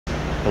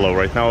Hello,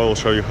 right now I will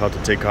show you how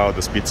to take out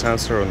the speed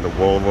sensor on the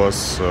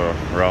Volvo's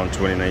around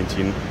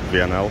 2019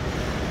 VNL.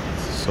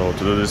 So to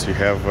do this you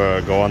have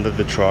go under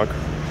the truck.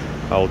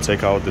 I will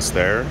take out the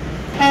stair.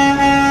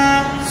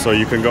 So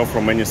you can go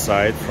from any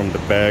side, from the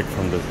back,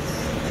 from the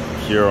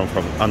here, or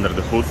from under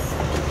the hood.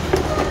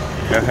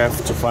 You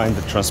have to find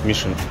the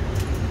transmission.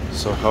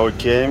 So how it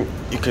came,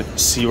 you can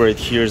see right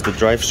here is the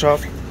drive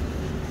shaft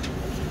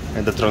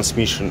and the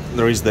transmission.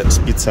 There is the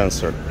speed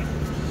sensor.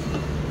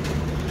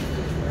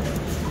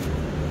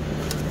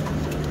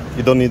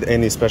 You don't need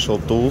any special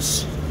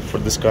tools for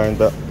this kind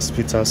of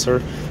speed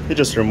sensor. You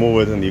just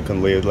remove it and you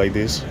can lay it like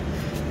this.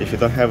 If you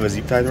don't have a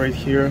zip tie right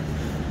here,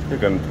 you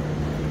can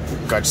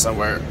catch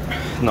somewhere,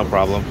 no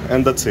problem.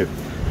 And that's it.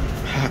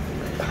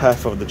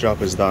 Half of the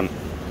job is done.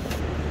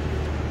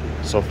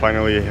 So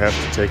finally you have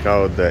to take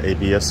out the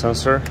ABS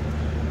sensor.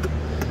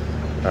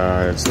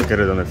 It's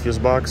located on a fuse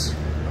box.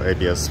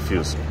 ABS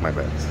fuse, my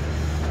bad.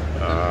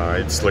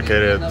 It's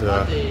located...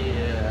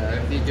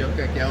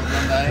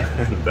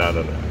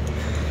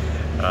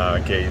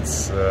 okay,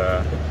 it's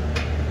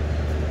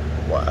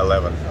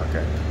 11,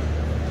 okay.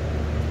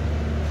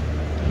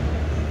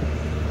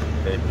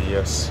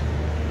 ABS.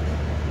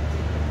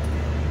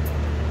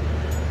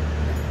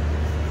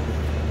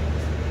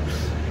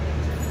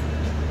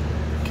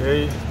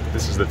 Okay,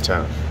 this is the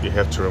 10. You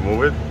have to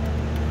remove it.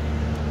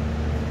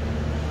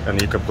 And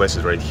you can place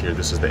it right here.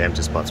 This is the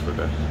empty spots with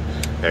the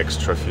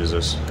extra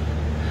fuses.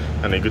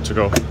 And you're good to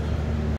go.